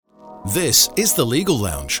This is The Legal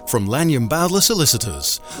Lounge from Lanyon Bowdler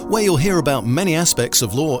Solicitors, where you'll hear about many aspects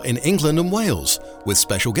of law in England and Wales, with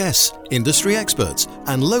special guests, industry experts,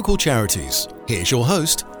 and local charities. Here's your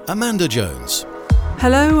host, Amanda Jones.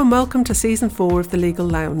 Hello and welcome to Season 4 of The Legal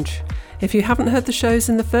Lounge. If you haven't heard the shows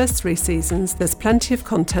in the first 3 seasons, there's plenty of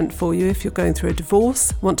content for you if you're going through a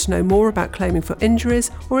divorce, want to know more about claiming for injuries,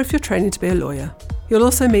 or if you're training to be a lawyer. You'll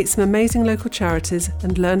also meet some amazing local charities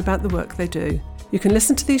and learn about the work they do. You can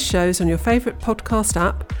listen to these shows on your favourite podcast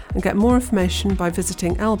app and get more information by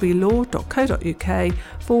visiting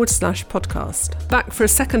lblaw.co.uk/podcast. Back for a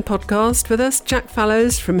second podcast with us, Jack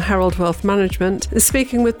Fallows from Herald Wealth Management is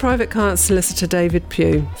speaking with private client solicitor David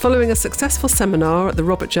Pugh. Following a successful seminar at the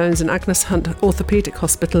Robert Jones and Agnes Hunt Orthopaedic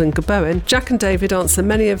Hospital in Gobowen, Jack and David answer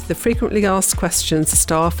many of the frequently asked questions the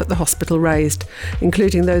staff at the hospital raised,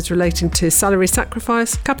 including those relating to salary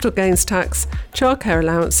sacrifice, capital gains tax, childcare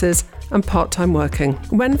allowances, and part-time working.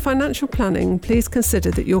 When financial planning, please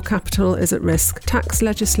consider that your capital is at risk. Tax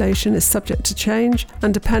legislation is subject to change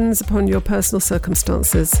and depends upon your personal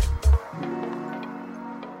circumstances.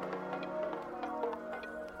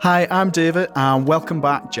 Hi, I'm David and welcome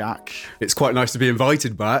back, Jack. It's quite nice to be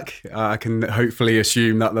invited back. I can hopefully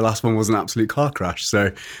assume that the last one was an absolute car crash,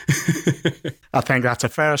 so... I think that's a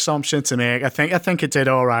fair assumption to make. I think it did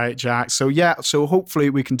all right, Jack. So hopefully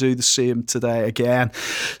we can do the same today again.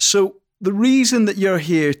 So the reason that you're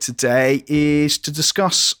here today is to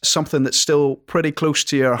discuss something that's still pretty close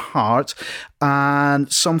to your heart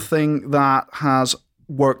and something that has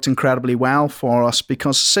worked incredibly well for us,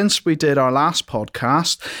 because since we did our last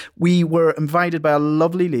podcast, we were invited by a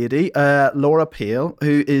lovely lady, Laura Pugh,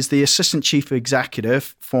 who is the Assistant Chief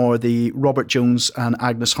Executive for the Robert Jones and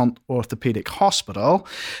Agnes Hunt Orthopaedic Hospital,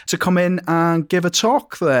 to come in and give a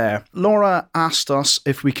talk there. Laura asked us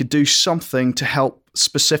if we could do something to help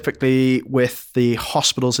specifically with the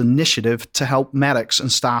hospital's initiative to help medics and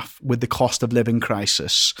staff with the cost of living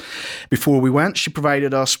crisis. Before we went, she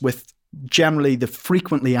provided us with generally the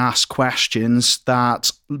frequently asked questions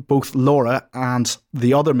that both Laura and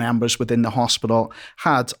the other members within the hospital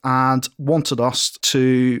had, and wanted us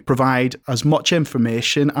to provide as much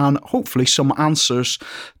information and hopefully some answers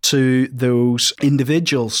to those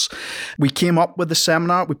individuals. We came up with the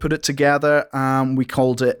seminar, we put it together, and we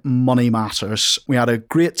called it Money Matters. We had a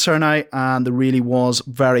great turnout and there really was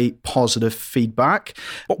very positive feedback.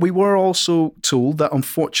 But we were also told that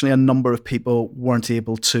unfortunately a number of people weren't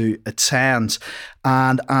able to attend.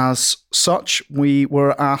 And as such, we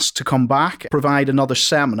were asked to come back, provide another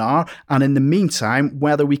seminar, and in the meantime,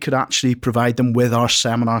 whether we could actually provide them with our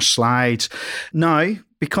seminar slides. Now,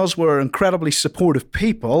 because we're incredibly supportive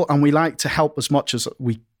people and we like to help as much as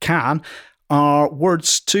we can, our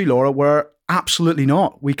words to Laura were, absolutely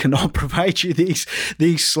not. We cannot provide you these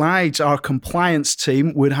slides. Our compliance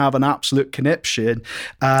team would have an absolute conniption.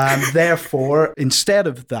 Therefore, instead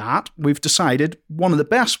of that, we've decided one of the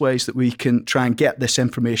best ways that we can try and get this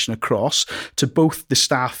information across to both the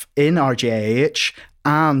staff in RJIH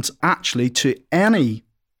and actually to any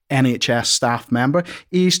NHS staff member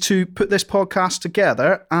is to put this podcast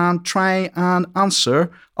together and try and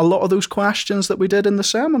answer a lot of those questions that we did in the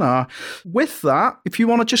seminar. With that, if you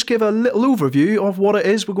want to just give a little overview of what it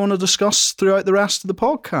is we're going to discuss throughout the rest of the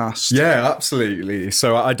podcast. Yeah, absolutely.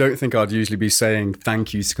 So I don't think I'd usually be saying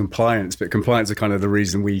thank you to compliance, but compliance are kind of the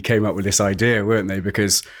reason we came up with this idea, weren't they?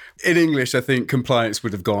 Because in English, I think compliance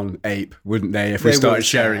would have gone ape, wouldn't they, if we started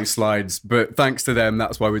sharing slides. But thanks to them,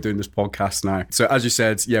 that's why we're doing this podcast now. So as you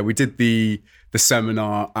said, yeah, we did the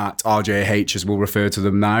seminar at RJH, as we'll refer to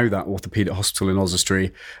them now, that orthopaedic hospital in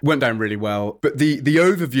Oswestry. Went down really well. But the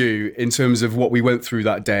overview in terms of what we went through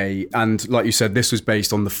that day, and like you said, this was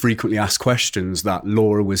based on the frequently asked questions that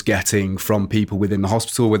Laura was getting from people within the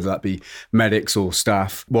hospital, whether that be medics or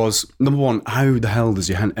staff, was number one, how the hell does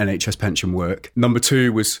your NHS pension work? Number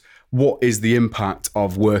two was, what is the impact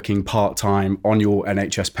of working part-time on your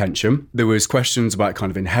NHS pension? There was questions about kind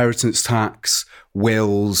of inheritance tax,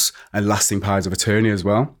 wills, and lasting powers of attorney as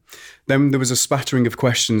well. Then there was a spattering of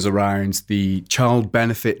questions around the child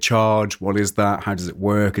benefit charge. What is that? How does it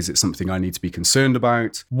work? Is it something I need to be concerned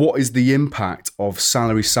about? What is the impact of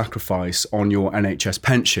salary sacrifice on your NHS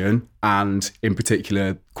pension? And in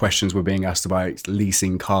particular, questions were being asked about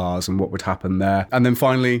leasing cars and what would happen there. And then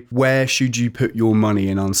finally, where should you put your money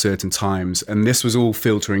in uncertain times? And this was all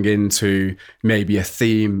filtering into maybe a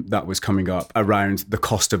theme that was coming up around the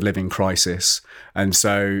cost of living crisis. And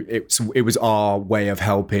so it was our way of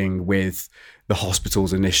helping with the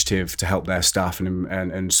hospital's initiative to help their staff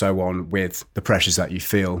and so on with the pressures that you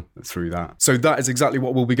feel through that. So that is exactly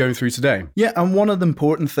what we'll be going through today. Yeah, and one of the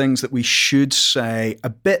important things that we should say, a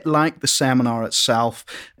bit like the seminar itself,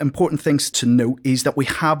 important things to note is that we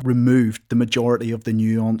have removed the majority of the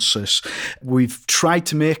nuances. We've tried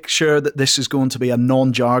to make sure that this is going to be a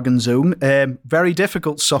non-jargon zone. Very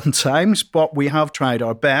difficult sometimes, but we have tried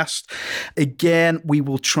our best. Again, we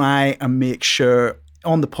will try and make sure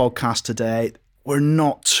on the podcast today we're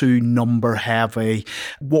not too number heavy.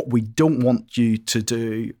 What we don't want you to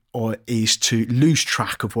do is to lose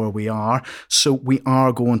track of where we are. So we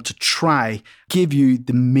are going to try give you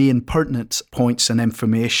the main pertinent points and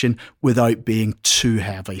information without being too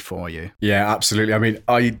heavy for you. Yeah, absolutely. I mean,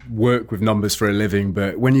 I work with numbers for a living,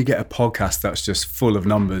 but when you get a podcast that's just full of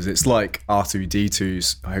numbers, it's like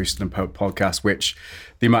R2D2's hosting a podcast, which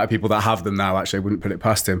the amount of people that have them now, actually, I wouldn't put it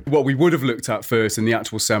past him. What we would have looked at first in the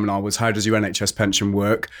actual seminar was how does your NHS pension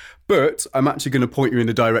work? But I'm actually going to point you in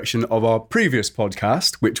the direction of our previous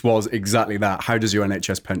podcast, which was exactly that. How does your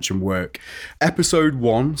NHS pension work? Episode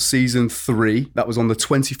 1, Season 3, that was on the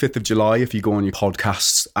 25th of July, if you go on your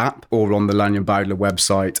podcasts app or on the Lanyon Bowdler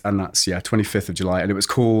website. And that's, 25th of July. And it was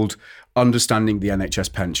called Understanding the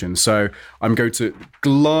NHS Pension. So I'm going to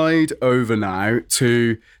glide over now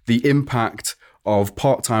to the impact of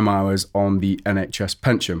part-time hours on the NHS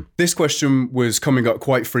pension. This question was coming up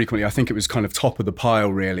quite frequently. I think it was kind of top of the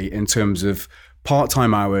pile, really, in terms of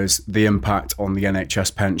part-time hours, the impact on the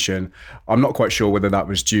NHS pension. I'm not quite sure whether that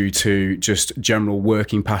was due to just general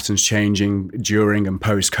working patterns changing during and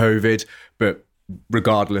post-COVID, but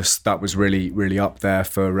regardless, that was really, really up there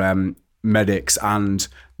for medics and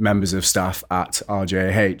members of staff at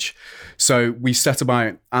RJH. So we set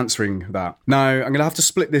about answering that. Now, I'm going to have to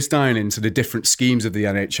split this down into the different schemes of the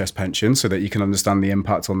NHS pension so that you can understand the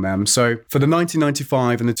impact on them. So for the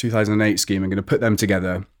 1995 and the 2008 scheme, I'm going to put them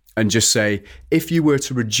together and just say, if you were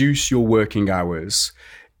to reduce your working hours,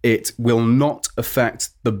 it will not affect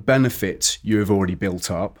the benefits you have already built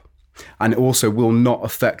up. And it also will not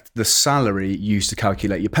affect the salary used to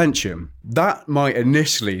calculate your pension. That might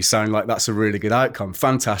initially sound like that's a really good outcome.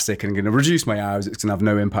 Fantastic, and I'm going to reduce my hours. It's going to have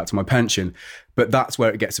no impact on my pension. But that's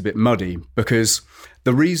where it gets a bit muddy, because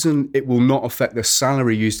the reason it will not affect the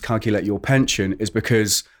salary used to calculate your pension is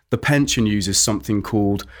because the pension uses something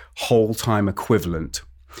called whole time equivalent.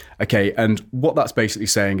 Okay, and what that's basically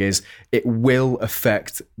saying is it will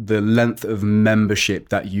affect the length of membership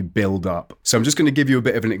that you build up. So I'm just going to give you a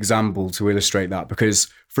bit of an example to illustrate that, because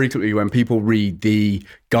frequently when people read the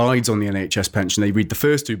guides on the NHS pension, they read the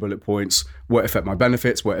first 2 bullet points, won't affect my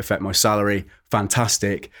benefits, won't affect my salary,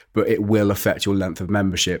 fantastic, but it will affect your length of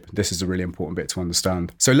membership. This is a really important bit to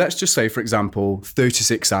understand. So let's just say, for example,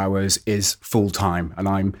 36 hours is full time, and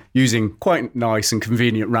I'm using quite nice and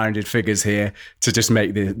convenient rounded figures here to just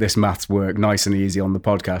make this maths work nice and easy on the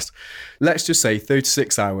podcast. Let's just say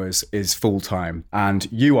 36 hours is full time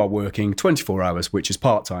and you are working 24 hours, which is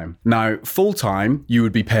part time. Now, full time, you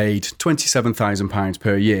would be paid £27,000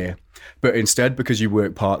 per year. But instead, because you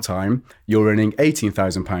work part-time, you're earning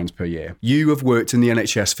 £18,000 per year. You have worked in the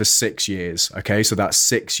NHS for 6 years, okay? So that's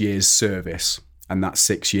 6 years service, and that's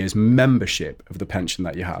 6 years membership of the pension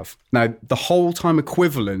that you have. Now, the whole time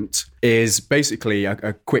equivalent is basically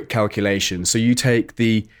a quick calculation. So you take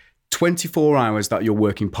the 24 hours that you're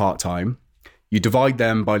working part-time, you divide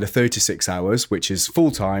them by the 36 hours, which is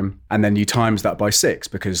full-time, and then you times that by 6,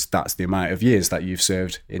 because that's the amount of years that you've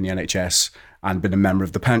served in the NHS and been a member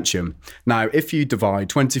of the pension. Now, if you divide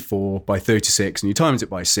 24 by 36 and you times it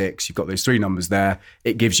by 6, you've got those 3 numbers there,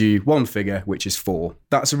 it gives you one figure, which is 4.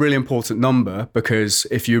 That's a really important number, because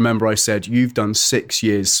if you remember, I said you've done 6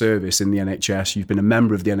 years service in the NHS, you've been a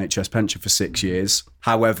member of the NHS pension for 6 years.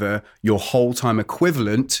 However, your whole time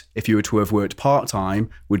equivalent, if you were to have worked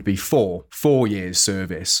part-time, would be 4 years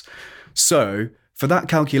service. So for that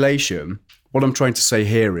calculation, what I'm trying to say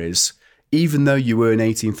here is, even though you earn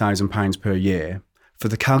 £18,000 per year, for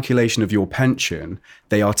the calculation of your pension,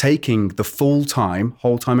 they are taking the full-time,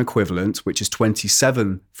 whole-time equivalent, which is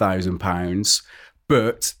 £27,000,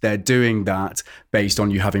 but they're doing that based on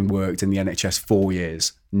you having worked in the NHS 4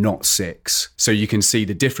 years, not 6. So you can see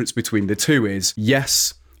the difference between the two is,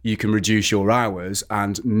 yes, you can reduce your hours,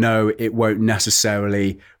 and no, it won't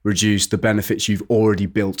necessarily reduce the benefits you've already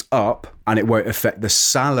built up, and it won't affect the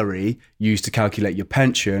salary used to calculate your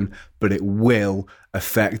pension, but it will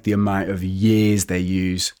affect the amount of years they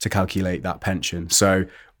use to calculate that pension. So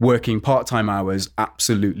working part-time hours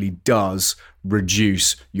absolutely does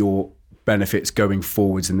reduce your benefits going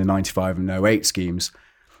forwards in the 95 and 08 schemes.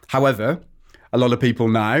 However, a lot of people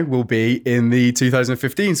now will be in the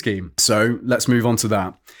 2015 scheme. So let's move on to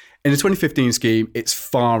that. In the 2015 scheme, it's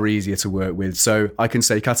far easier to work with. So I can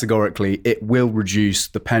say categorically, it will reduce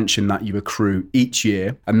the pension that you accrue each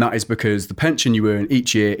year. And that is because the pension you earn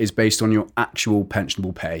each year is based on your actual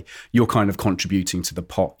pensionable pay. You're kind of contributing to the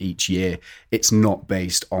pot each year. It's not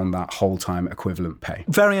based on that whole time equivalent pay.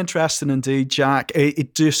 Very interesting indeed, Jack.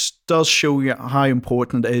 It just does show you how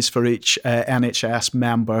important it is for each NHS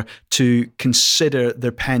member to consider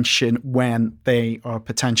their pension when they are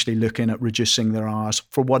potentially looking at reducing their hours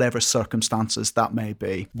for whatever circumstances that may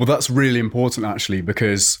be. Well, that's really important actually,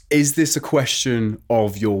 because is this a question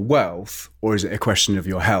of your wealth or is it a question of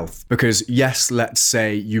your health? Because yes, let's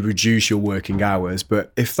say you reduce your working hours,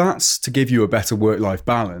 but if that's to give you a better work-life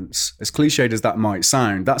balance, as cliched as that might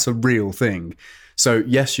sound, that's a real thing. So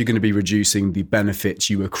yes, you're going to be reducing the benefits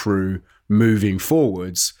you accrue moving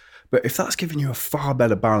forwards. But if that's giving you a far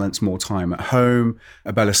better balance, more time at home,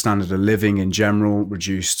 a better standard of living in general,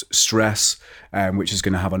 reduced stress, which is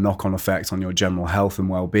going to have a knock-on effect on your general health and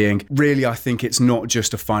well-being. Really, I think it's not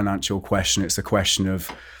just a financial question. It's a question of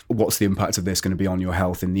what's the impact of this going to be on your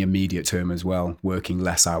health in the immediate term as well, working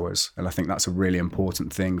less hours. And I think that's a really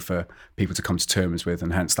important thing for people to come to terms with.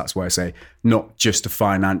 And hence, that's why I say not just a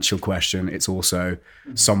financial question, it's also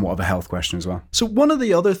somewhat of a health question as well. So one of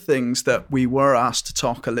the other things that we were asked to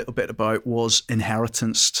talk a little bit about was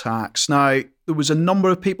inheritance tax. Now, there was a number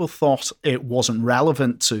of people thought it wasn't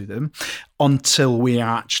relevant to them until we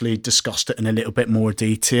actually discussed it in a little bit more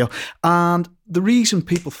detail. And the reason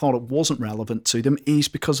people thought it wasn't relevant to them is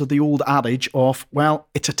because of the old adage of, well,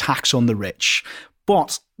 it's a tax on the rich.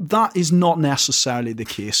 But that is not necessarily the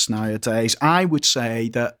case nowadays. I would say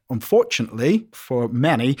that, unfortunately, for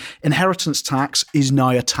many, inheritance tax is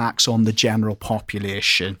now a tax on the general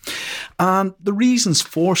population. And the reasons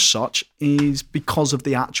for such is because of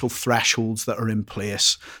the actual thresholds that are in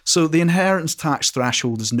place. So the inheritance tax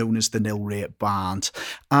threshold is known as the nil rate band.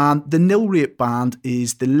 And the nil rate band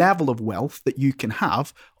is the level of wealth that you can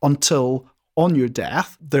have until on your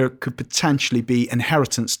death, there could potentially be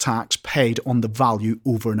inheritance tax paid on the value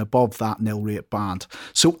over and above that nil rate band.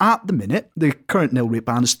 So at the minute, the current nil rate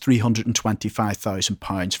band is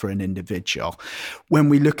 £325,000 for an individual. When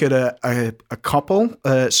we look at a couple,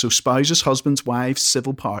 so spouses, husbands, wives,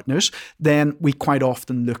 civil partners, then we quite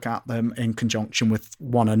often look at them in conjunction with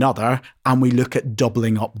one another and we look at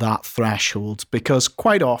doubling up that threshold because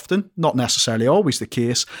quite often, not necessarily always the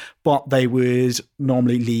case, but they would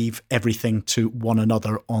normally leave everything to one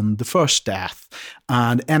another on the first death.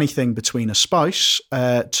 And anything between a spouse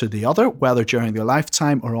to the other, whether during their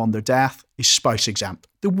lifetime or on their death, is spouse exempt.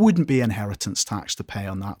 There wouldn't be inheritance tax to pay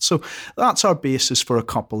on that. So that's our basis for a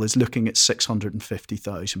couple, is looking at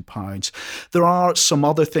 £650,000. There are some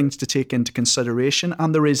other things to take into consideration,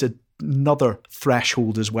 and there is another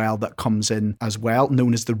threshold as well that comes in as well,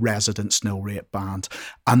 known as the residence nil rate band.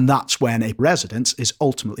 And that's when a residence is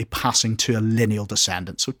ultimately passing to a lineal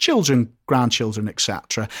descendant, so children, grandchildren,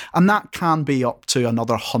 etc. And that can be up to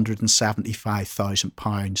another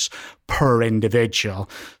 £175,000 per individual.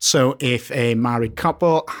 So if a married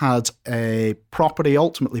couple had a property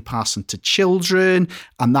ultimately passing to children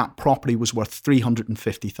and that property was worth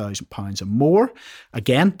 £350,000 or more,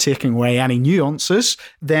 again, taking away any nuances,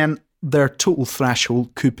 then their total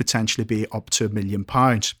threshold could potentially be up to £1 million.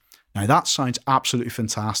 Now, that sounds absolutely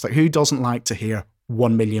fantastic. Who doesn't like to hear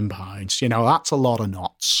 £1 million? You know, that's a lot of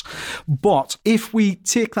knots. But if we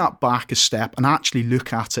take that back a step and actually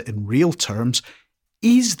look at it in real terms,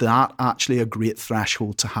 is that actually a great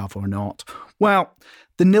threshold to have or not? Well,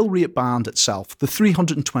 the nil rate band itself, the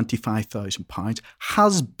 £325,000,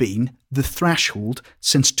 has been the threshold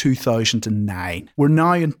since 2009. We're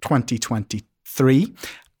now in 2023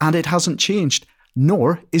 and it hasn't changed,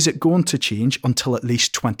 nor is it going to change until at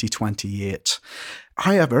least 2028.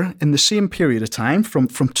 However, in the same period of time, from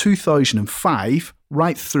 2005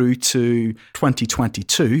 right through to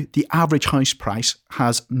 2022, the average house price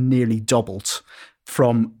has nearly doubled,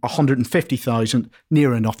 from 150,000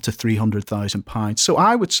 near enough to £300,000. So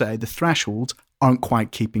I would say the thresholds aren't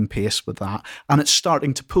quite keeping pace with that. And it's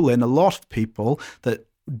starting to pull in a lot of people that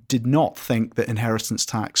did not think that inheritance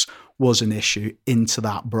tax was an issue into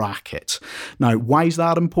that bracket. Now, why is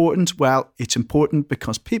that important? Well, it's important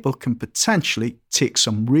because people can potentially take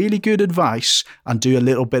some really good advice and do a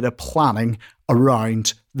little bit of planning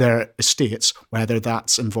around their estates, whether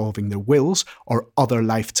that's involving their wills or other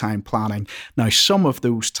lifetime planning. Now, some of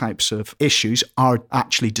those types of issues are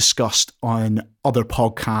actually discussed on other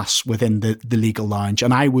podcasts within the Legal Lounge.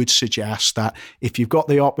 And I would suggest that if you've got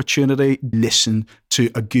the opportunity, listen to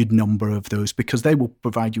a good number of those because they will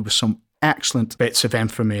provide you with some excellent bits of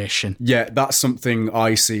information. Yeah, that's something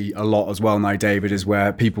I see a lot as well now, David, is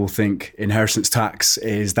where people think inheritance tax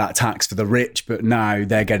is that tax for the rich, but now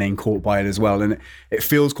they're getting caught by it as well. And it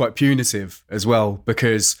feels quite punitive as well,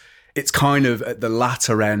 because it's kind of at the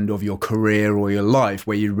latter end of your career or your life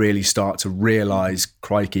where you really start to realise,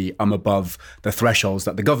 crikey, I'm above the thresholds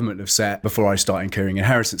that the government have set before I start incurring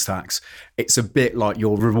inheritance tax. It's a bit like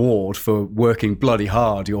your reward for working bloody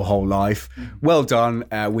hard your whole life. Well done.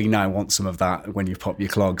 We now want some of that when you pop your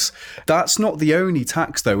clogs. That's not the only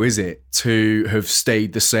tax, though, is it, to have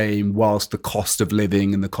stayed the same whilst the cost of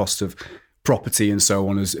living and the cost of property and so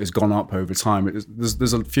on has gone up over time.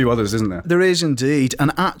 There's a few others, isn't there? There is indeed.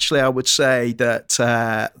 And actually, I would say that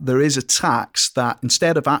there is a tax that,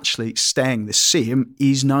 instead of actually staying the same,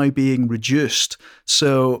 is now being reduced.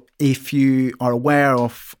 So if you are aware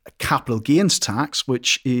of capital gains tax,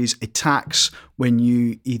 which is a tax when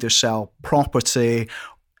you either sell property,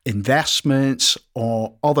 investments,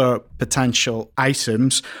 or other potential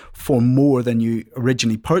items for more than you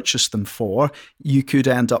originally purchased them for, you could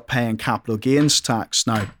end up paying capital gains tax.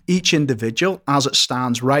 Now, each individual, as it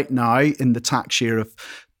stands right now in the tax year of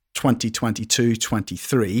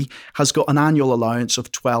 2022-23, has got an annual allowance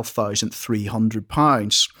of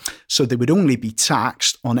 £12,300. So they would only be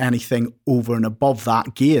taxed on anything over and above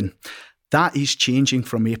that gain. That is changing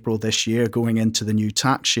from April this year, going into the new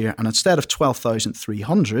tax year. And instead of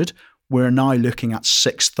 £12,300, we're now looking at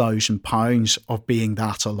 £6,000 of being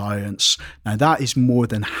that allowance. Now, that is more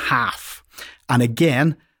than half. And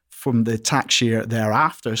again, from the tax year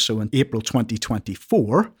thereafter, so in April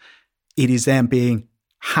 2024, it is then being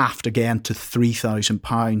halved again to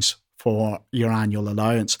 £3,000 for your annual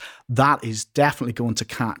allowance. That is definitely going to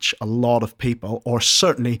catch a lot of people, or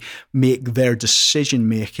certainly make their decision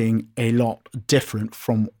making a lot different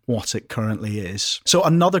from what it currently is. So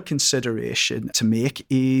another consideration to make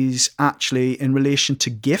is actually in relation to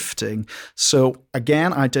gifting. So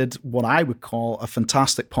again, I did what I would call a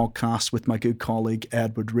fantastic podcast with my good colleague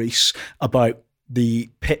Edward Rees about the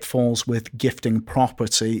pitfalls with gifting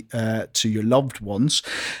property to your loved ones.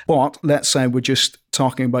 But let's say we're just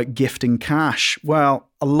talking about gifting cash. Well,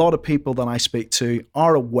 a lot of people that I speak to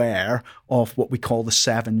are aware of what we call the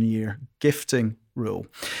 7-year gifting rule.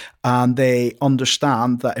 And they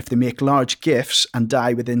understand that if they make large gifts and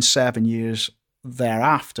die within 7 years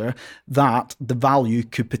thereafter, that the value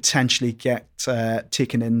could potentially get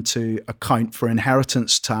taken into account for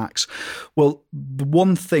inheritance tax. Well, the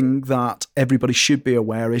one thing that everybody should be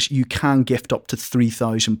aware is you can gift up to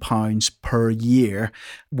 £3,000 per year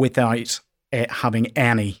without it having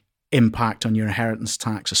any impact on your inheritance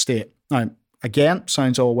tax estate. Now, again,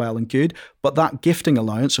 sounds all well and good, but that gifting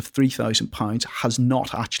allowance of £3,000 has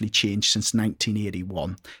not actually changed since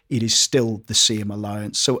 1981. It is still the same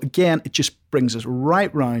allowance. So again, it just brings us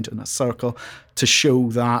right round in a circle to show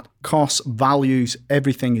that costs, values,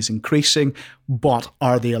 everything is increasing, but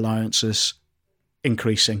are the allowances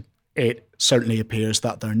increasing? It certainly appears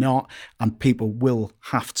that they're not, and people will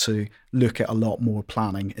have to look at a lot more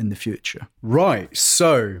planning in the future. Right.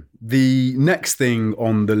 So the next thing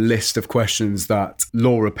on the list of questions that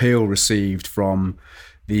Laura Peel received from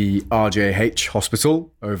the RJH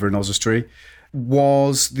hospital over in Oswestry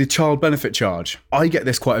was the child benefit charge. I get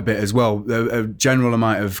this quite a bit as well. A general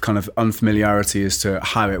amount of kind of unfamiliarity as to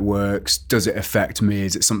how it works. Does it affect me?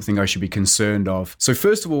 Is it something I should be concerned of? So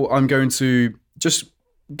first of all, I'm going to just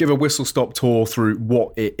give a whistle-stop tour through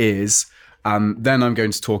what it is. Then I'm going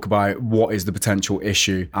to talk about what is the potential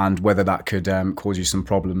issue and whether that could cause you some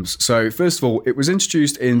problems. So first of all, it was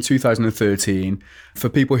introduced in 2013 for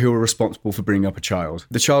people who are responsible for bringing up a child.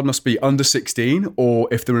 The child must be under 16, or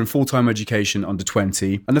if they're in full-time education, under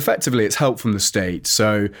 20. And effectively, it's help from the state.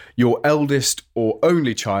 So your eldest or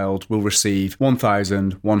only child will receive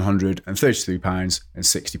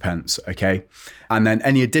 £1,133.60, okay? And then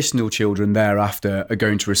any additional children thereafter are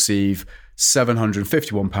going to receive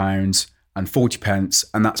 £751 and 40p,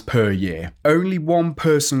 and that's per year. Only one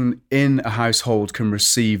person in a household can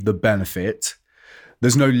receive the benefit.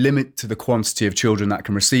 There's no limit to the quantity of children that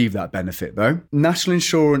can receive that benefit, though. National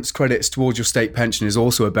insurance credits towards your state pension is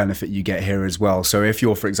also a benefit you get here as well. So if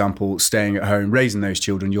you're, for example, staying at home raising those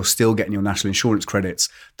children, you're still getting your national insurance credits.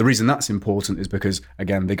 The reason that's important is because,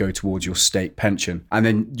 again, they go towards your state pension. And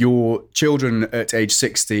then your children at age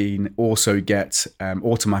 16 also get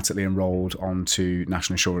automatically enrolled onto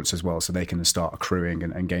national insurance as well, so they can start accruing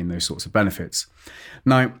and gain those sorts of benefits.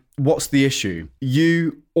 Now, what's the issue?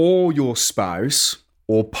 You or your spouse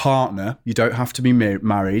or partner, you don't have to be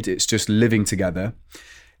married, it's just living together,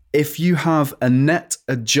 If you have a net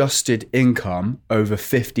adjusted income over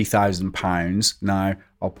 £50,000, now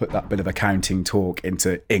I'll put that bit of accounting talk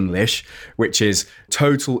into English, which is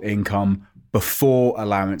total income before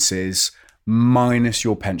allowances minus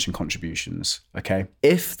your pension contributions, okay?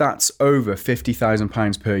 If that's over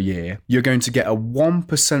 £50,000 per year, you're going to get a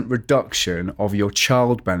 1% reduction of your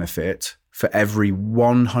child benefit for every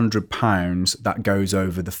 £100 that goes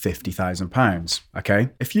over the £50,000, okay?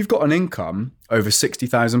 If you've got an income over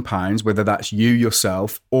 £60,000, whether that's you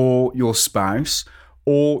yourself or your spouse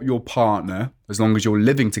or your partner, as long as you're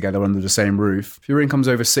living together under the same roof, if your income's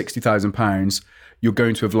over £60,000, you're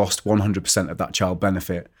going to have lost 100% of that child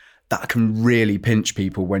benefit. That can really pinch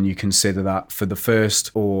people when you consider that for the first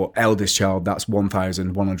or eldest child, that's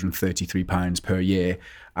 £1,133 per year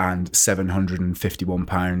and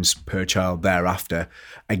 £751 per child thereafter.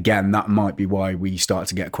 Again, that might be why we start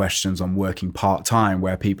to get questions on working part-time,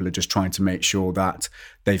 where people are just trying to make sure that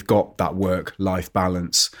they've got that work-life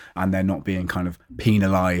balance and they're not being kind of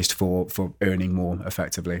penalised for earning more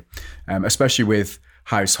effectively, especially with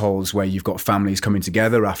households where you've got families coming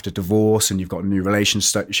together after divorce and you've got a new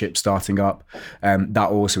relationship starting up. That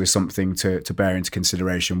also is something to bear into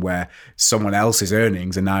consideration, where someone else's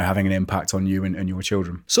earnings are now having an impact on you and your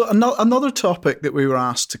children. So another topic that we were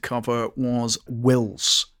asked to cover was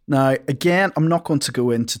wills. Now, again, I'm not going to go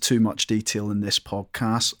into too much detail in this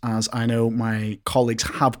podcast, as I know my colleagues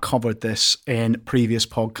have covered this in previous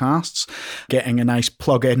podcasts, getting a nice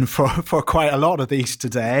plug in for quite a lot of these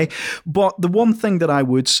today. But the one thing that I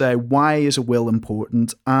would say, why is a will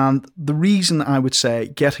important? And the reason I would say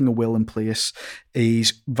getting a will in place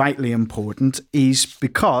is vitally important is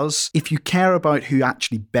because if you care about who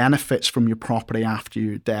actually benefits from your property after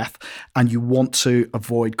your death and you want to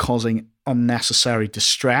avoid causing unnecessary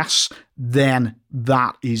distress, then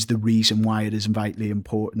that is the reason why it is vitally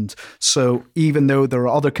important. So even though there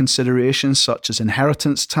are other considerations such as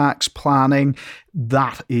inheritance tax planning,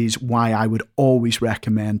 that is why I would always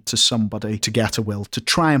recommend to somebody to get a will, to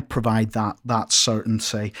try and provide that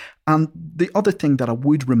certainty. And the other thing that I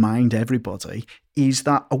would remind everybody is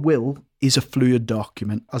that a will is a fluid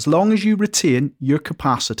document. As long as you retain your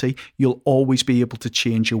capacity, you'll always be able to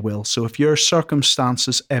change your will. So if your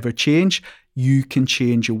circumstances ever change, you can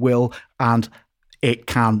change your will and it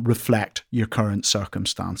can reflect your current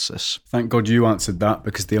circumstances. Thank God you answered that,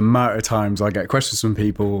 because the amount of times I get questions from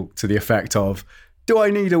people to the effect of, do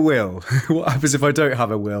I need a will? What happens if I don't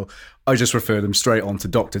have a will? I just refer them straight on to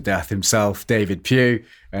Dr. Death himself, David Pugh,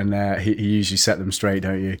 and he usually set them straight,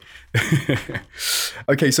 don't you?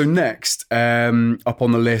 Okay, so next up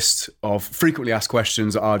on the list of frequently asked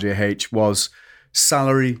questions at RJH was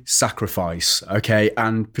salary sacrifice, okay,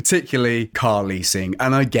 and particularly car leasing.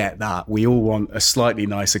 And I get that. We all want a slightly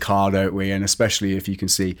nicer car, don't we? And especially if you can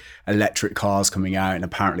see electric cars coming out and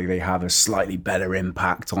apparently they have a slightly better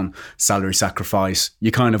impact on salary sacrifice,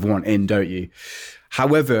 you kind of want in, don't you?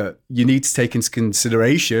 However, you need to take into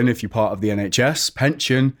consideration, if you're part of the NHS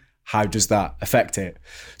pension, how does that affect it?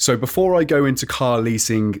 So before I go into car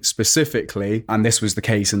leasing specifically, and this was the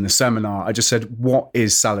case in the seminar, I just said, what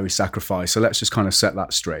is salary sacrifice? So let's just kind of set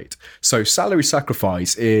that straight. So salary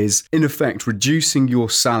sacrifice is, in effect, reducing your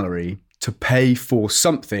salary to pay for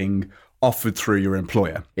something offered through your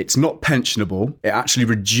employer. It's not pensionable. It actually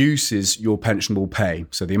reduces your pensionable pay.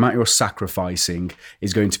 So the amount you're sacrificing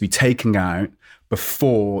is going to be taken out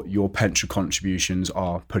before your pension contributions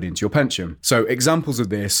are put into your pension. So examples of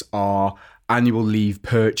this are annual leave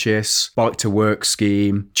purchase, bike to work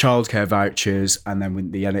scheme, childcare vouchers, and then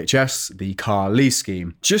with the NHS, the car lease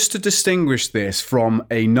scheme. Just to distinguish this from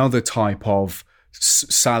another type of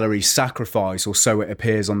salary sacrifice, or so it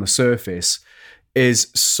appears on the surface,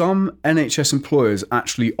 is some NHS employers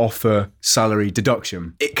actually offer salary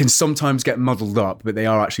deduction. It can sometimes get muddled up, but they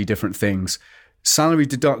are actually different things. Salary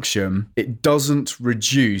deduction, it doesn't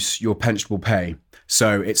reduce your pensionable pay.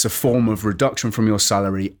 So it's a form of reduction from your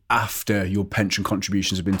salary after your pension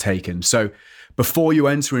contributions have been taken. So before you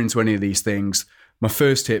enter into any of these things, my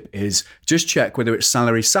first tip is just check whether it's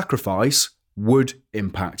salary sacrifice would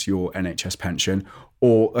impact your NHS pension,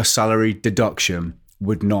 or a salary deduction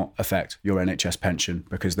would not affect your NHS pension,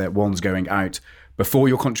 because that one's going out before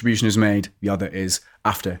your contribution is made, the other is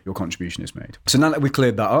after your contribution is made. So now that we've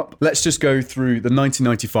cleared that up, let's just go through the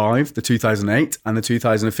 1995, the 2008 and the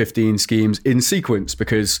 2015 schemes in sequence,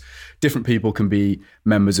 because different people can be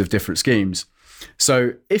members of different schemes.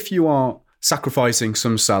 So if you are sacrificing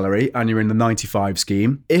some salary and you're in the 95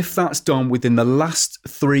 scheme, if that's done within the last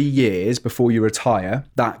 3 years before you retire,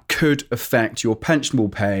 that could affect your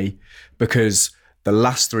pensionable pay, because the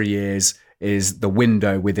last 3 years is the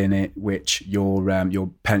window within it which your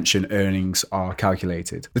pension earnings are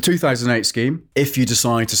calculated. The 2008 scheme, if you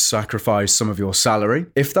decide to sacrifice some of your salary,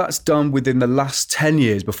 if that's done within the last 10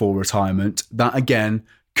 years before retirement, that again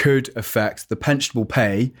could affect the pensionable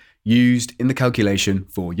pay used in the calculation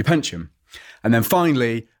for your pension. And then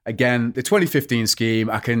finally, again, the 2015 scheme,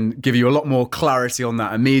 I can give you a lot more clarity on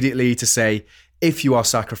that immediately to say, if you are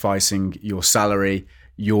sacrificing your salary,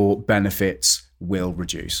 your benefits will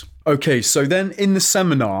reduce. Okay, so then in the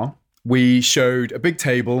seminar, we showed a big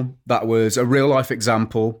table that was a real life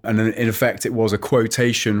example. And in effect, it was a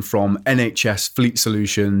quotation from NHS Fleet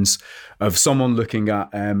Solutions of someone looking at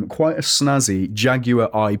quite a snazzy Jaguar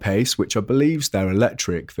I-Pace, which I believe is their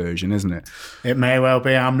electric version, isn't it? It may well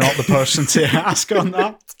be. I'm not the person to ask on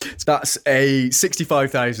that. That's a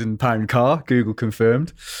 £65,000 car, Google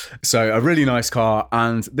confirmed. So a really nice car.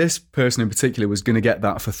 And this person in particular was going to get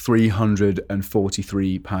that for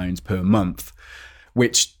 £343 per month,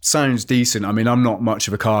 which sounds decent. I mean, I'm not much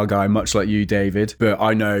of a car guy, much like you, David, but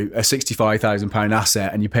I know a £65,000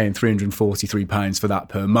 asset and you're paying £343 for that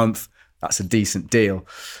per month. That's a decent deal.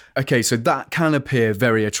 Okay, so that can appear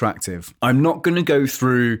very attractive. I'm not going to go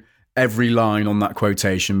through every line on that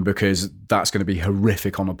quotation because that's going to be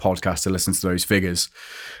horrific on a podcast to listen to those figures.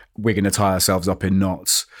 We're going to tie ourselves up in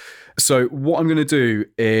knots. So what I'm going to do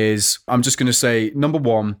is I'm just going to say, number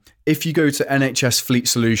one, if you go to NHS Fleet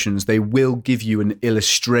Solutions, they will give you an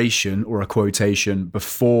illustration or a quotation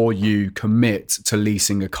before you commit to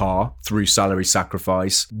leasing a car through salary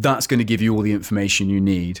sacrifice. That's going to give you all the information you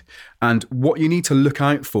need. And what you need to look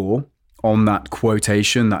out for on that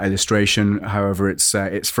quotation, that illustration, however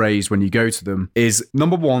it's phrased when you go to them, is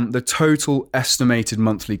number one, the total estimated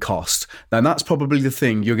monthly cost. Now that's probably the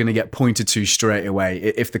thing you're going to get pointed to straight away.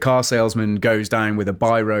 If the car salesman goes down with a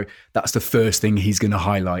biro, that's the first thing he's going to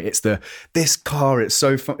highlight. It's this car, it's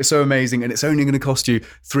so amazing, and it's only going to cost you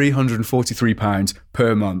 £343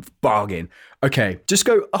 per month. Bargain. Okay, just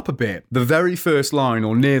go up a bit. The very first line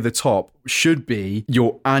or near the top should be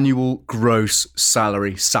your annual gross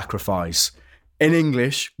salary sacrifice. In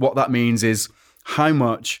English, what that means is how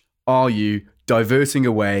much are you diverting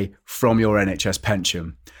away from your NHS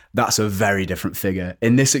pension? That's a very different figure.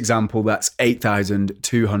 In this example, that's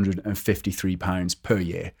 £8,253 per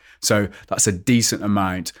year. So that's a decent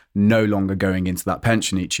amount no longer going into that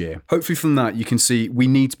pension each year. Hopefully from that, you can see we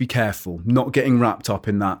need to be careful, not getting wrapped up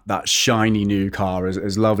in that shiny new car,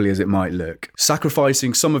 as lovely as it might look.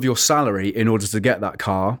 Sacrificing some of your salary in order to get that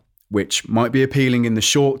car, which might be appealing in the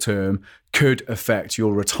short term, could affect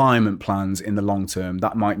your retirement plans in the long term.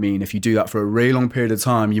 That might mean if you do that for a really long period of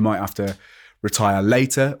time, you might have to retire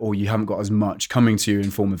later, or you haven't got as much coming to you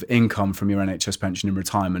in form of income from your NHS pension in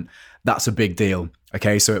retirement. That's a big deal.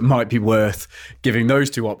 Okay, so it might be worth giving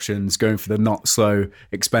those two options, going for the not so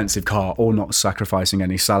expensive car or not sacrificing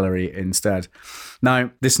any salary instead.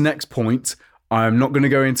 Now, this next point, I'm not going to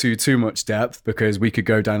go into too much depth because we could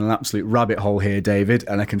go down an absolute rabbit hole here, David,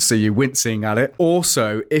 and I can see you wincing at it.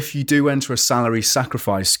 Also, if you do enter a salary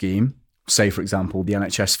sacrifice scheme, say, for example, the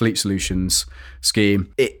NHS Fleet Solutions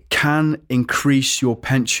scheme, it can increase your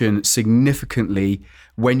pension significantly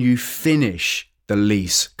when you finish the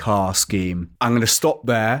lease car scheme. I'm going to stop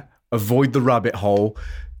there, avoid the rabbit hole.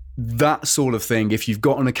 That sort of thing, if you've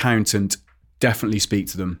got an accountant, definitely speak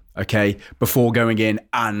to them, okay, before going in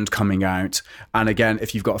and coming out. And again,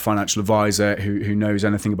 if you've got a financial advisor who knows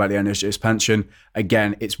anything about the NHS pension,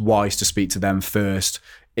 again, it's wise to speak to them first.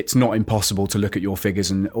 It's not impossible to look at your figures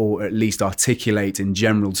or at least articulate in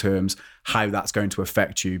general terms how that's going to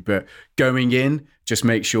affect you. But going in, just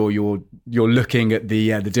make sure you're looking at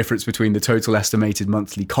the difference between the total estimated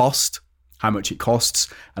monthly cost, how much it costs,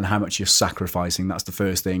 and how much you're sacrificing. That's the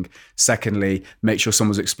first thing. Secondly, make sure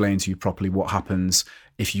someone's explained to you properly what happens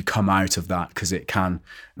if you come out of that, because it can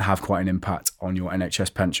have quite an impact on your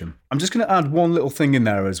NHS pension. I'm just going to add one little thing in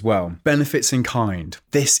there as well. Benefits in kind.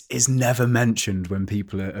 This is never mentioned when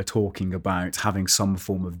people are talking about having some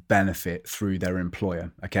form of benefit through their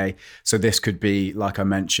employer, okay? So this could be, like I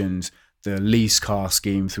mentioned, the lease car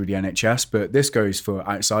scheme through the NHS, but this goes for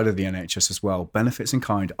outside of the NHS as well. Benefits in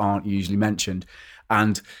kind aren't usually mentioned,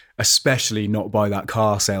 and especially not by that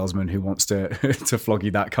car salesman who wants to to flog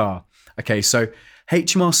you that car. Okay, so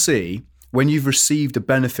HMRC, when you've received a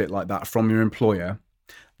benefit like that from your employer,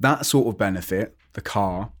 that sort of benefit, the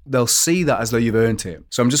car, they'll see that as though you've earned it.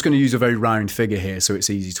 So I'm just going to use a very round figure here so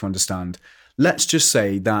it's easy to understand. Let's just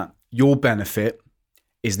say that your benefit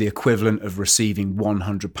is the equivalent of receiving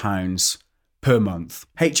 £100 per month.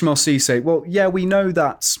 HMRC say, well, yeah, we know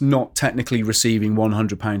that's not technically receiving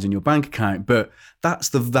 £100 in your bank account, but that's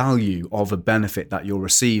the value of a benefit that you're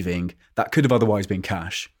receiving that could have otherwise been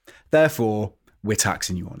cash. Therefore, we're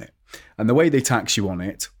taxing you on it. And the way they tax you on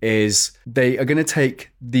it is they are going to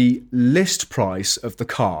take the list price of the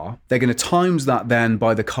car. They're going to times that then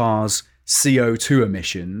by the car's CO2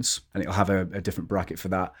 emissions, and it'll have a different bracket for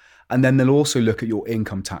that. And then they'll also look at your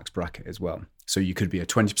income tax bracket as well. So you could be a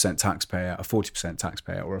 20% taxpayer, a 40%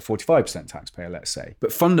 taxpayer, or a 45% taxpayer, let's say.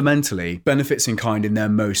 But fundamentally, benefits in kind in their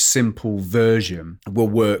most simple version will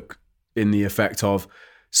work in the effect of,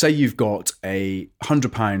 say you've got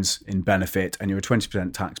 £100 in benefit and you're a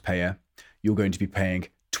 20% taxpayer, you're going to be paying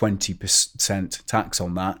 20% tax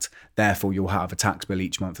on that. Therefore, you'll have a tax bill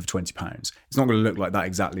each month of £20. It's not going to look like that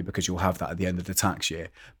exactly because you'll have that at the end of the tax year.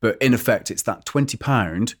 But in effect, it's that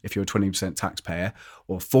 £20 if you're a 20% taxpayer,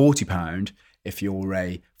 or £40 if you're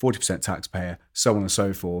a 40% taxpayer, so on and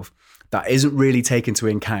so forth. That isn't really taken into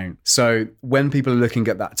account. So when people are looking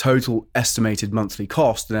at that total estimated monthly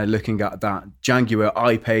cost and they're looking at that Jaguar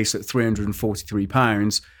I-Pace at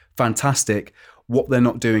 £343, fantastic. What they're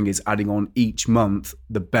not doing is adding on each month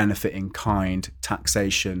the benefit in kind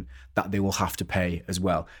taxation that they will have to pay as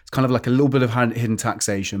well. It's kind of like a little bit of hidden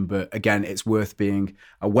taxation, but again, it's worth being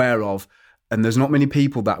aware of. And there's not many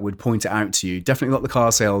people that would point it out to you. Definitely not the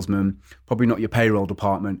car salesman, probably not your payroll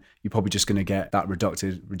department. You're probably just going to get that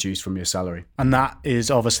reduced from your salary. And that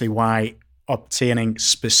is obviously why obtaining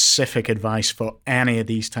specific advice for any of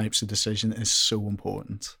these types of decisions is so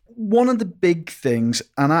important. One of the big things,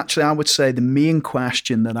 and actually I would say the main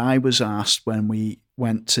question that I was asked when we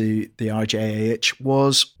went to the RJAH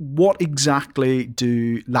was, what exactly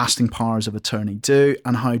do lasting powers of attorney do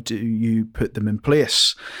and how do you put them in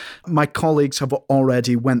place? My colleagues have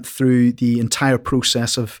already went through the entire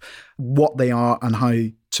process of what they are and how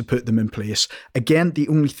to put them in place. Again, the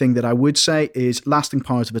only thing that I would say is lasting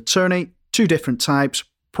powers of attorney, two different types: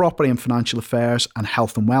 property and financial affairs and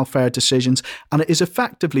health and welfare decisions. And it is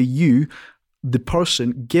effectively you, the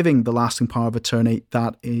person giving the lasting power of attorney,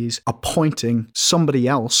 that is appointing somebody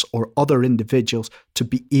else or other individuals to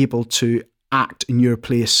be able to act in your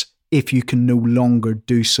place if you can no longer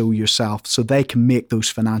do so yourself. So they can make those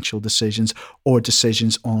financial decisions or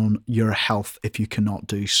decisions on your health if you cannot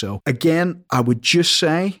do so. Again, I would just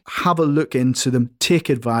say, have a look into them, take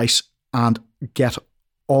advice, and get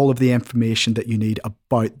all of the information that you need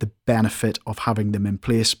about the benefit of having them in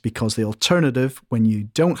place, because the alternative when you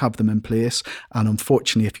don't have them in place, and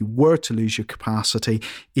unfortunately if you were to lose your capacity,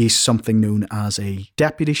 is something known as a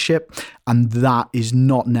deputyship, and that is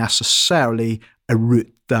not necessarily a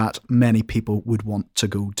route that many people would want to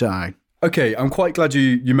go down. Okay, I'm quite glad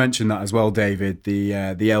you mentioned that as well, David, the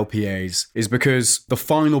LPAs, is because the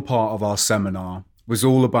final part of our seminar was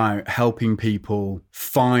all about helping people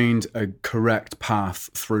find a correct path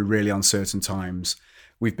through really uncertain times.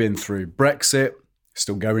 We've been through Brexit,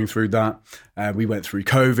 still going through that. We went through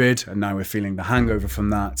COVID, and now we're feeling the hangover from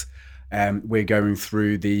that. We're going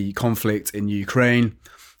through the conflict in Ukraine.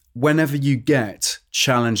 Whenever you get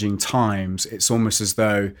challenging times, it's almost as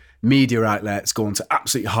though media outlets go into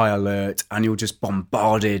absolutely high alert and you're just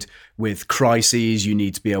bombarded with crises you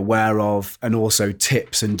need to be aware of, and also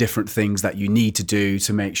tips and different things that you need to do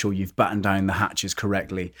to make sure you've battened down the hatches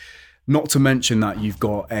correctly. Not to mention that you've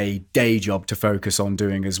got a day job to focus on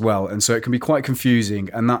doing as well. And so it can be quite confusing.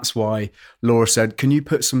 And that's why Laura said, can you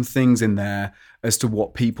put some things in there as to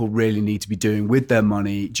what people really need to be doing with their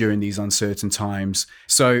money during these uncertain times?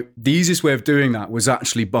 So the easiest way of doing that was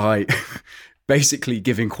actually by basically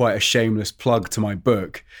giving quite a shameless plug to my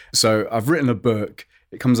book. So I've written a book.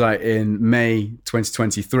 It comes out in May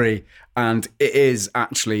 2023, and it is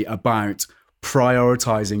actually about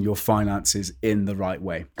prioritizing your finances in the right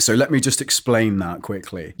way. So let me just explain that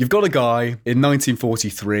quickly. You've got a guy in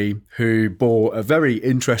 1943 who bore a very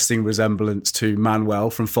interesting resemblance to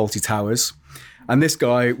Manuel from Fawlty Towers. And this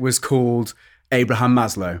guy was called Abraham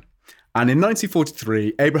Maslow. And in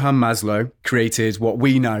 1943, Abraham Maslow created what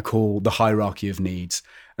we now call the hierarchy of needs.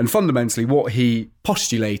 And fundamentally, what he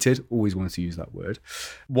postulated, always wanted to use that word,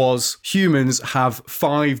 was humans have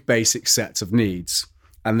 5 basic sets of needs.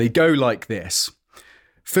 And they go like this.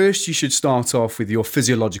 First, you should start off with your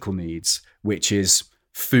physiological needs, which is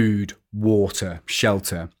food, water,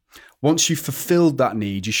 shelter. Once you've fulfilled that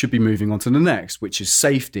need, you should be moving on to the next, which is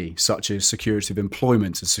safety, such as security of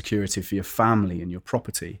employment and security for your family and your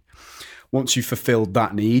property. Once you've fulfilled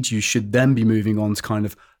that need, you should then be moving on to kind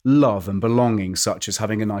of love and belonging, such as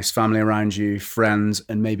having a nice family around you, friends,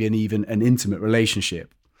 and maybe even an intimate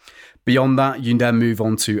relationship. Beyond that, you then move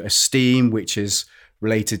on to esteem, which is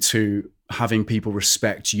related to having people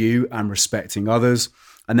respect you and respecting others.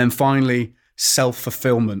 And then finally,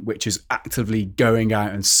 self-fulfillment, which is actively going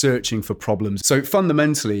out and searching for problems. So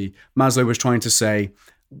fundamentally, Maslow was trying to say,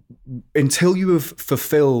 until you have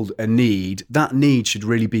fulfilled a need, that need should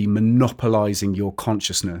really be monopolizing your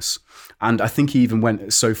consciousness. And I think he even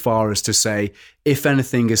went so far as to say, if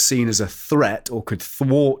anything is seen as a threat or could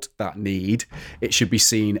thwart that need, it should be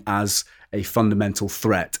seen as a fundamental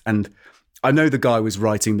threat. And I know the guy was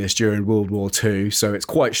writing this during World War II, so it's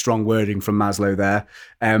quite strong wording from Maslow there,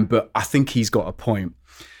 but I think he's got a point.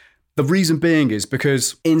 The reason being is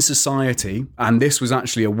because in society, and this was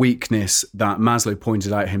actually a weakness that Maslow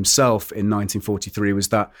pointed out himself in 1943, was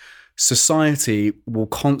that society will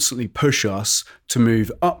constantly push us to move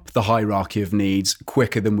up the hierarchy of needs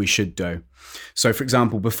quicker than we should do. So, for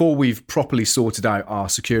example, before we've properly sorted out our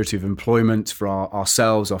security of employment for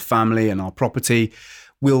ourselves, our family and our property,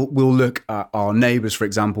 We'll look at our neighbours, for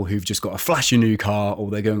example, who've just got a flashy new car,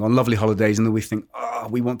 or they're going on lovely holidays, and then we think,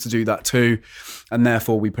 we want to do that too. And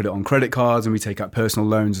therefore we put it on credit cards and we take out personal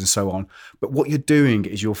loans and so on. But what you're doing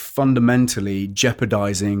is you're fundamentally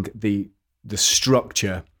jeopardising the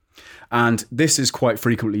structure. And this is quite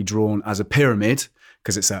frequently drawn as a pyramid,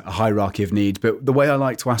 because it's a hierarchy of need. But the way I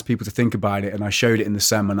like to ask people to think about it, and I showed it in the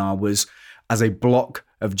seminar, was as a block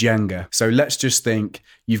of Jenga. So let's just think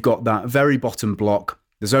you've got that very bottom block.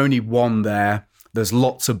 There's only one there. There's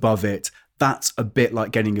lots above it. That's a bit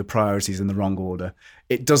like getting your priorities in the wrong order.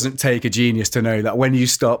 It doesn't take a genius to know that when you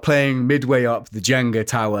start playing midway up the Jenga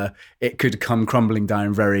tower, it could come crumbling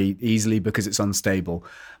down very easily because it's unstable.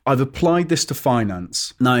 I've applied this to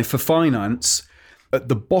finance. Now, for finance, at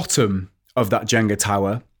the bottom of that Jenga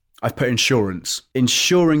tower, I've put insurance,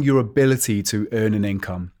 ensuring your ability to earn an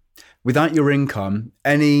income. Without your income,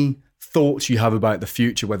 any thoughts you have about the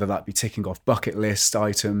future, whether that be ticking off bucket list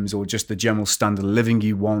items or just the general standard of living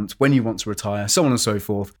you want, when you want to retire, so on and so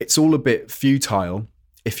forth, it's all a bit futile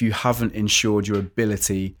if you haven't ensured your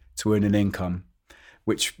ability to earn an income,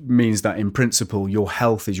 which means that in principle, your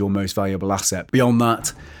health is your most valuable asset. Beyond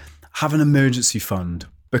that, have an emergency fund,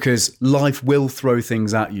 because life will throw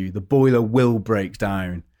things at you. The boiler will break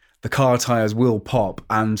down, the car tires will pop,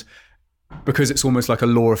 and because it's almost like a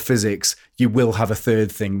law of physics, you will have a third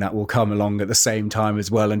thing that will come along at the same time as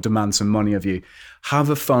well and demand some money of you. Have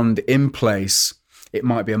a fund in place. It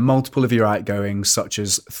might be a multiple of your outgoings, such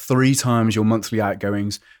as 3 times your monthly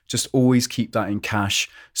outgoings. Just always keep that in cash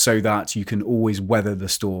so that you can always weather the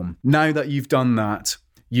storm. Now that you've done that,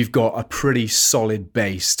 you've got a pretty solid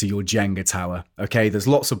base to your Jenga tower. Okay, there's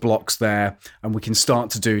lots of blocks there, and we can start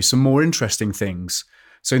to do some more interesting things.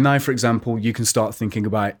 So now, for example, you can start thinking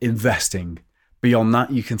about investing. Beyond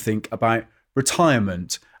that, you can think about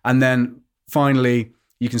retirement. And then finally,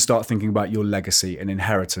 you can start thinking about your legacy and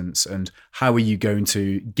inheritance, and how are you going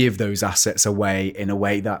to give those assets away in a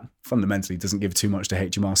way that fundamentally doesn't give too much to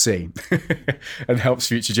HMRC and helps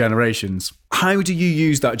future generations. How do you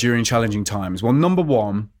use that during challenging times? Well, number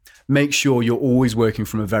one, make sure you're always working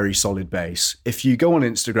from a very solid base. If you go on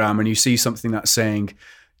Instagram and you see something that's saying,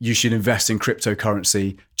 you should invest in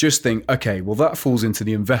cryptocurrency, just think, okay, well, that falls into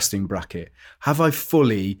the investing bracket. Have I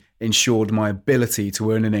fully ensured my ability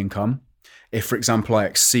to earn an income? If, for example, I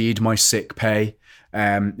exceed my sick pay,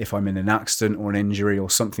 if I'm in an accident or an injury or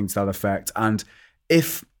something to that effect, and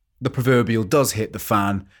if the proverbial does hit the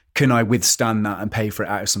fan, can I withstand that and pay for it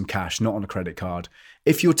out of some cash, not on a credit card?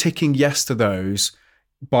 If you're ticking yes to those,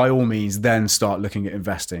 by all means, then start looking at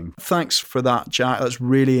investing. Thanks for that, Jack. That's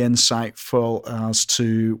really insightful as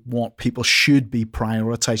to what people should be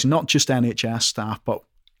prioritising, not just NHS staff, but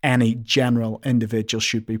any general individual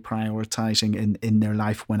should be prioritising in their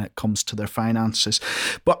life when it comes to their finances.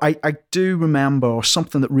 But I do remember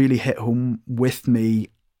something that really hit home with me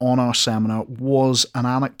on our seminar was an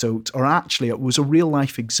anecdote, or actually it was a real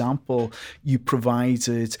life example you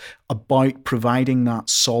provided about providing that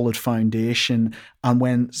solid foundation, and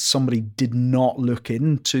when somebody did not look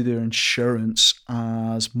into their insurance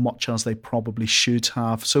as much as they probably should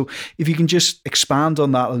have. So if you can just expand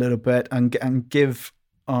on that a little bit and give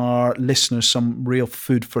our listeners some real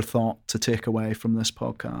food for thought to take away from this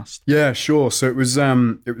podcast. Yeah, sure. So it was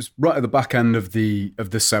right at the back end of the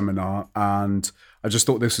seminar, and I just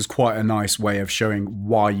thought this was quite a nice way of showing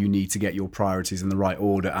why you need to get your priorities in the right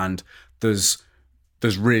order. And there's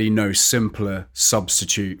really no simpler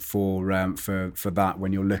substitute for that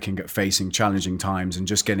when you're looking at facing challenging times and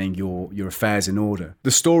just getting your affairs in order.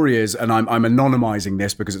 The story is, and I'm anonymizing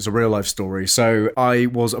this because it's a real life story. So I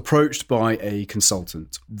was approached by a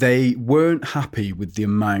consultant. They weren't happy with the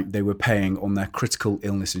amount they were paying on their critical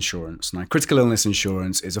illness insurance. Now, critical illness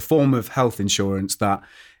insurance is a form of health insurance that,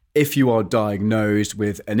 if you are diagnosed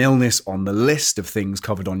with an illness on the list of things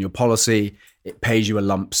covered on your policy, it pays you a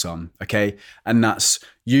lump sum, okay? And that's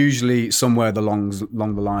usually somewhere along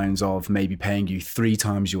the lines of maybe paying you 3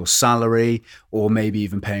 times your salary, or maybe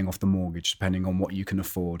even paying off the mortgage, depending on what you can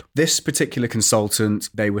afford. This particular consultant,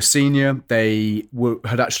 they were senior. They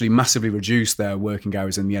had actually massively reduced their working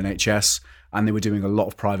hours in the NHS, and they were doing a lot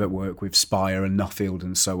of private work with Spire and Nuffield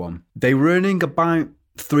and so on. They were earning about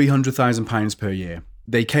 £300,000 per year.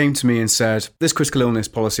 They came to me and said, this critical illness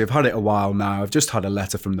policy, I've had it a while now. I've just had a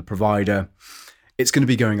letter from the provider. It's going to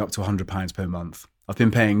be going up to £100 per month. I've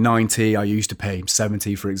been paying 90. I used to pay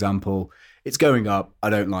 70, for example. It's going up. I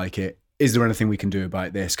don't like it. Is there anything we can do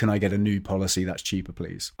about this? Can I get a new policy that's cheaper,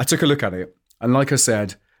 please? I took a look at it. And like I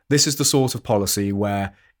said, this is the sort of policy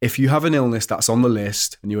where if you have an illness that's on the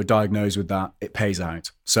list and you are diagnosed with that, it pays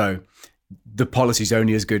out. So the policy is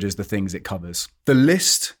only as good as the things it covers. The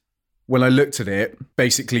list, when I looked at it,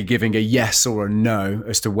 basically giving a yes or a no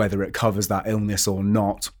as to whether it covers that illness or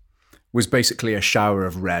not, was basically a shower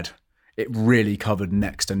of red. It really covered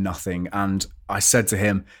next to nothing. And I said to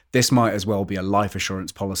him, this might as well be a life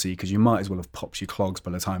assurance policy, because you might as well have popped your clogs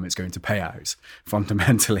by the time it's going to pay out,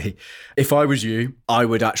 fundamentally. If I was you, I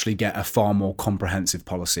would actually get a far more comprehensive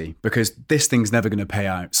policy, because this thing's never going to pay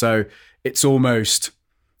out. So it's almost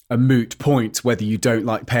a moot point whether you don't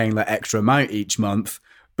like paying that extra amount each month,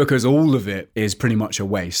 because all of it is pretty much a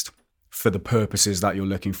waste for the purposes that you're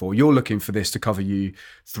looking for. You're looking for this to cover you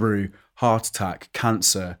through heart attack,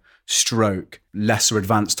 cancer, stroke, lesser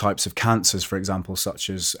advanced types of cancers, for example, such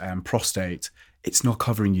as prostate. It's not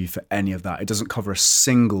covering you for any of that. It doesn't cover a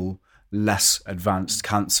single less advanced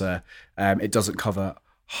cancer. It doesn't cover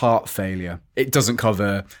heart failure. It doesn't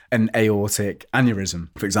cover an aortic aneurysm,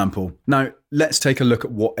 for example. Now, let's take a look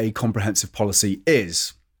at what a comprehensive policy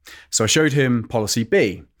is. So I showed him policy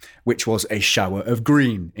B, which was a shower of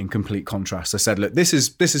green in complete contrast. I said, look, this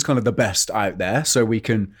is kind of the best out there, so we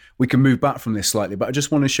can move back from this slightly, but I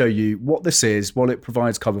just want to show you what this is, what it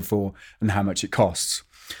provides cover for, and how much it costs.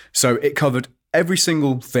 So it covered every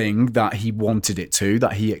single thing that he wanted it to,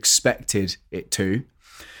 that he expected it to.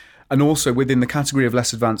 And also within the category of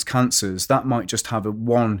less advanced cancers, that might just have a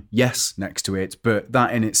one yes next to it, but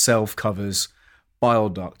that in itself covers bile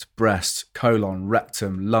duct, breast, colon,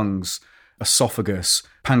 rectum, lungs, esophagus,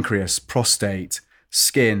 pancreas, prostate,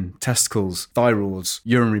 skin, testicles, thyroids,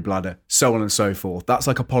 urinary bladder, so on and so forth. That's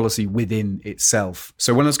like a policy within itself.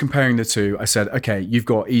 So when I was comparing the two, I said, okay, you've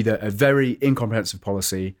got either a very incomprehensive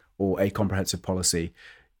policy or a comprehensive policy.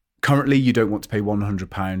 Currently, you don't want to pay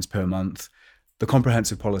 £100 per month. The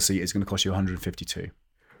comprehensive policy is going to cost you £152.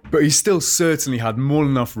 But he still certainly had more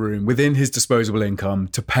than enough room within his disposable income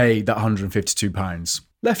to pay that £152.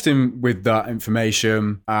 Left him with that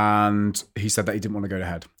information, and he said that he didn't want to go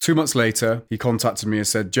ahead. 2 months later, he contacted me and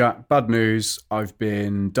said, Jack, bad news. I've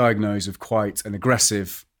been diagnosed with quite an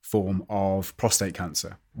aggressive form of prostate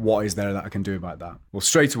cancer. What is there that I can do about that? Well,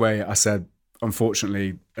 straight away, I said,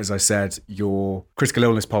 unfortunately, as I said, your critical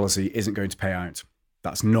illness policy isn't going to pay out.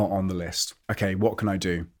 That's not on the list. Okay, what can I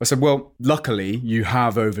do? I said, well, luckily you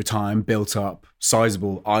have over time built up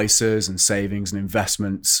sizable ISAs and savings and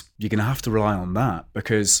investments. You're going to have to rely on that,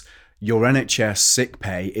 because your NHS sick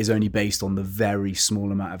pay is only based on the very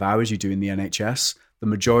small amount of hours you do in the NHS. The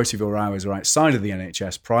majority of your hours are outside of the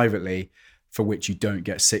NHS privately, for which you don't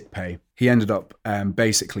get sick pay. He ended up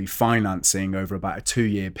basically financing over about a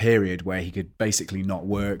 2-year period where he could basically not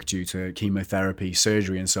work due to chemotherapy,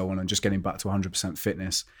 surgery and so on, and just getting back to 100%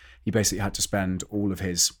 fitness. He basically had to spend all of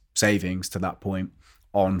his savings to that point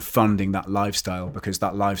on funding that lifestyle, because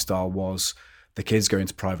that lifestyle was the kids going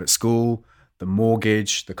to private school, the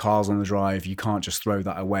mortgage, the cars on the drive. You can't just throw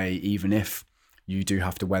that away, even if you do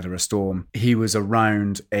have to weather a storm. He was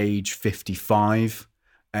around age 55.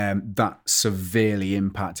 That severely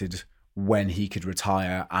impacted when he could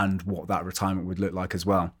retire and what that retirement would look like as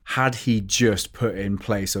well. Had he just put in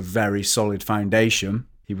place a very solid foundation,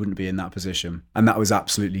 he wouldn't be in that position. And that was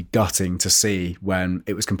absolutely gutting to see when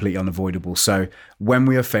it was completely unavoidable. So when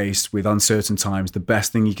we are faced with uncertain times, the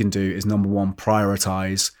best thing you can do is, number one,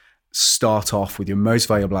 prioritize, start off with your most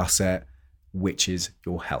valuable asset, which is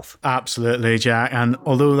your health. Absolutely, Jack. And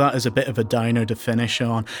although that is a bit of a downer to finish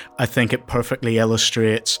on, I think it perfectly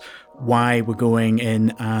illustrates why we're going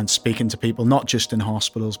in and speaking to people, not just in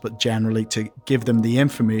hospitals, but generally to give them the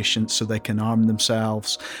information so they can arm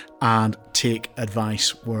themselves and take advice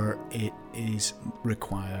where it is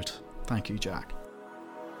required. Thank you, Jack.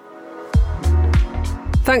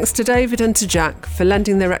 Thanks to David and to Jack for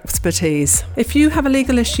lending their expertise. If you have a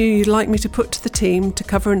legal issue you'd like me to put to the team to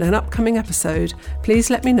cover in an upcoming episode, please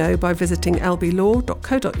let me know by visiting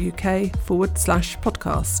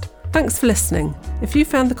lblaw.co.uk/podcast. Thanks for listening. If you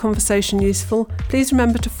found the conversation useful, please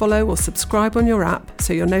remember to follow or subscribe on your app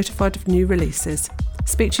so you're notified of new releases.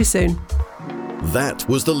 Speak to you soon. That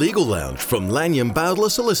was the Legal Lounge from Lanyon Bowdler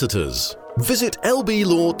Solicitors. Visit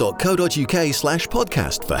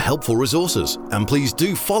lblaw.co.uk/podcast for helpful resources, and please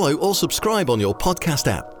do follow or subscribe on your podcast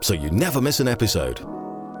app so you never miss an episode.